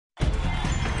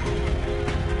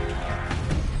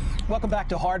Welcome back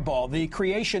to Hardball. The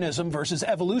creationism versus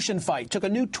evolution fight took a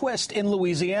new twist in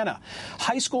Louisiana.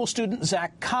 High school student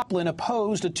Zack Kopplin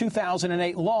opposed a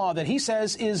 2008 law that he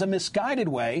says is a misguided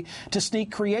way to sneak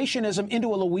creationism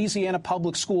into a Louisiana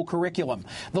public school curriculum.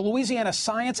 The Louisiana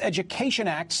Science Education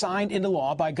Act, signed into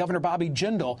law by Governor Bobby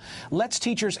Jindal, lets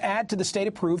teachers add to the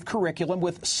state-approved curriculum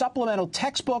with supplemental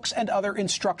textbooks and other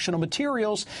instructional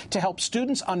materials to help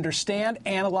students understand,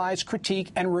 analyze, critique,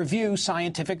 and review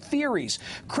scientific theories.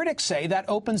 Critics say that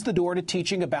opens the door to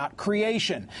teaching about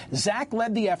creation. Zack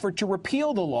led the effort to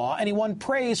repeal the law, and he won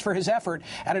praise for his effort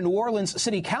at a New Orleans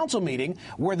City Council meeting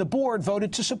where the board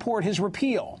voted to support his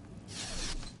repeal.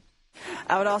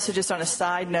 I would also, just on a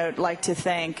side note, like to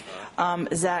thank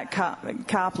Zack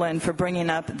Kopplin for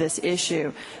bringing up this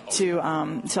issue to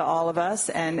all of us,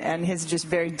 and his just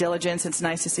very diligence. It's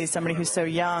nice to see somebody who's so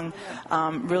young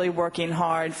really working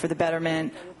hard for the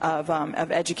betterment of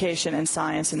education and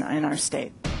science in our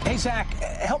state. Hey, Zack,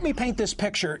 help me paint this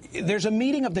picture. There's a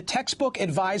meeting of the Textbook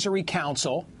Advisory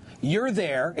Council. You're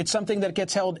there. It's something that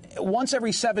gets held once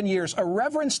every 7 years. A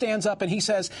reverend stands up and he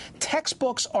says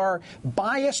textbooks are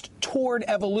biased toward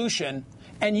evolution,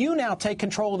 and you now take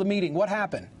control of the meeting. What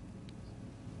happened?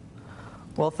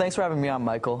 Well, thanks for having me on,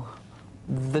 Michael.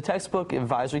 The Textbook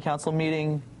Advisory Council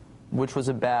meeting, which was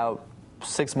about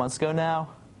 6 months ago now,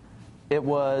 it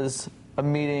was a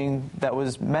meeting that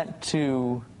was meant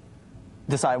to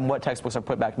decide what textbooks are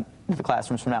put back into the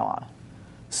classrooms from now on.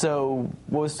 So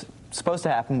what was supposed to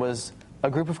happen was a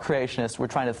group of creationists were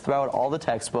trying to throw out all the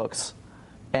textbooks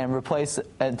and replace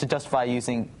and to justify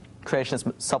using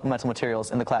creationist supplemental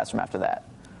materials in the classroom after that,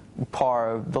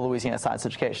 par of the Louisiana Science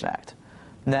Education Act.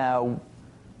 Now,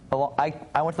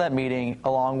 I went to that meeting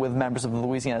along with members of the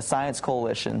Louisiana Science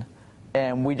Coalition,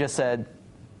 and we just said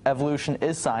evolution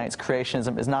is science,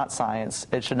 creationism is not science,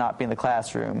 it should not be in the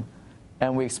classroom.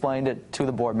 And we explained it to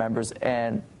the board members,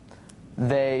 and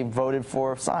they voted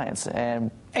for science,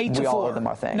 and 8 to 4. We all owe them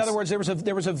our thanks. In other words, there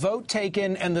was a vote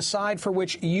taken, and the side for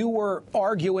which you were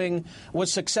arguing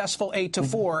was successful 8 to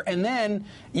 4. And then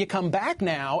you come back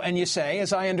now and you say,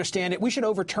 as I understand it, we should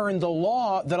overturn the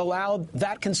law that allowed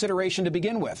that consideration to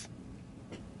begin with.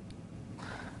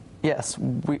 Yes,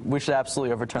 we should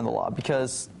absolutely overturn the law,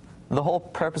 because the whole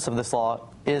purpose of this law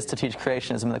is to teach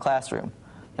creationism in the classroom.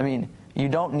 I mean, you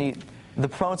don't need... The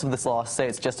proponents of this law say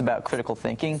it's just about critical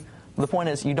thinking. The point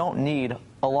is, you don't need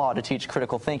a law to teach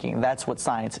critical thinking. That's what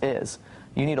science is.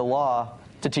 You need a law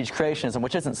to teach creationism,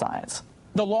 which isn't science.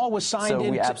 The law was signed.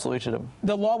 So we absolutely should have.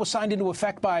 The law was signed into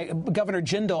effect by Governor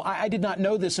Jindal. I did not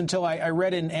know this until I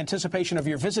read in anticipation of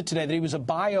your visit today that he was a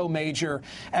bio major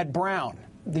at Brown.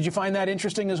 Did you find that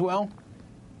interesting as well?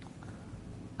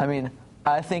 I mean,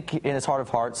 I think in his heart of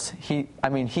hearts, he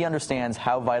understands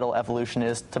how vital evolution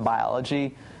is to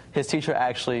biology. His teacher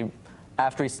actually,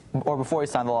 before he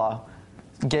signed the law,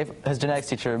 his genetics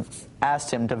teacher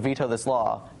asked him to veto this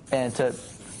law and to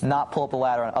not pull up the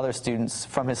ladder on other students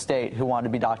from his state who wanted to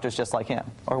be doctors just like him,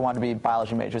 or who wanted to be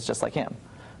biology majors just like him.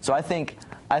 So I think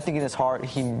in his heart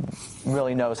he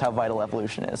really knows how vital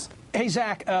evolution is. Hey,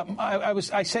 Zack,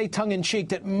 I say tongue-in-cheek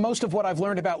that most of what I've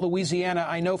learned about Louisiana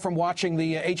I know from watching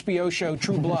the HBO show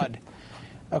True Blood.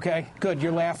 Okay, good,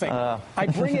 you're laughing. I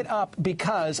bring it up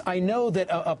because I know that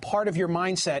a part of your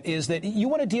mindset is that you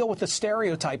want to deal with the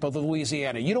stereotype of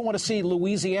Louisiana. You don't want to see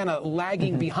Louisiana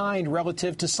lagging behind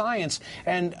relative to science,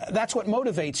 and that's what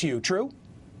motivates you, true?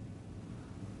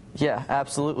 Yeah,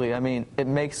 absolutely. I mean, it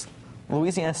makes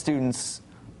Louisiana students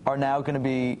are now going to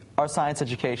be, our science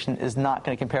education is not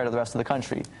going to compare to the rest of the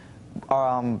country.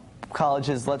 Our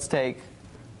colleges, let's take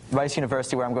Rice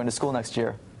University, where I'm going to school next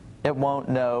year. It won't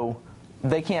know.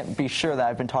 They can't be sure that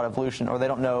I've been taught evolution, or they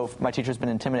don't know if my teacher's been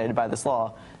intimidated by this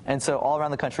law. And so all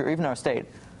around the country, or even our state,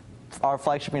 our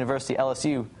flagship university,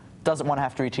 LSU, doesn't want to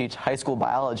have to reteach high school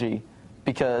biology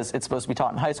because it's supposed to be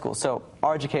taught in high school. So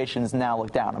our education is now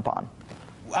looked down upon.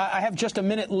 I have just a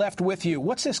minute left with you.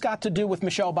 What's this got to do with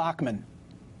Michelle Bachmann?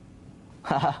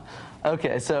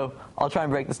 Okay, so I'll try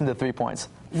and break this into 3 points.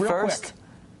 Real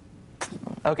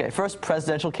quick. First,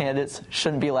 presidential candidates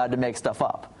shouldn't be allowed to make stuff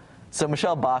up. So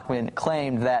Michelle Bachmann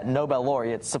claimed that Nobel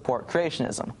laureates support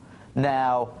creationism.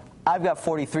 Now, I've got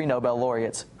 43 Nobel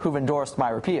laureates who've endorsed my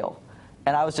repeal.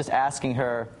 And I was just asking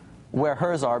her where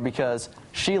hers are, because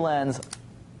she lends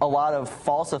a lot of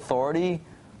false authority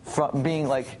from being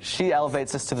like, she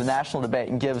elevates this to the national debate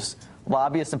and gives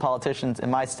lobbyists and politicians in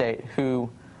my state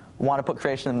who want to put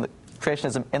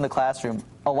creationism in the classroom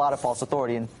a lot of false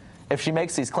authority. And if she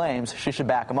makes these claims, she should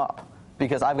back them up,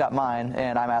 because I've got mine,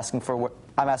 and I'm asking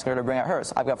her to bring out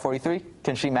hers. I've got 43.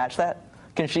 Can she match that?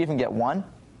 Can she even get one?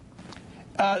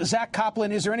 Zack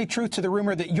Kopplin, is there any truth to the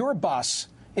rumor that your bus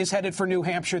is headed for New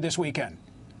Hampshire this weekend?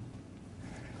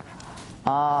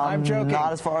 I'm joking.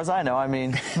 Not as far as I know. I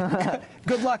mean,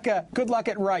 good luck. Good luck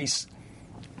at Rice.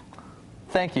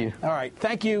 Thank you. All right.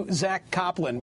 Thank you, Zack Kopplin.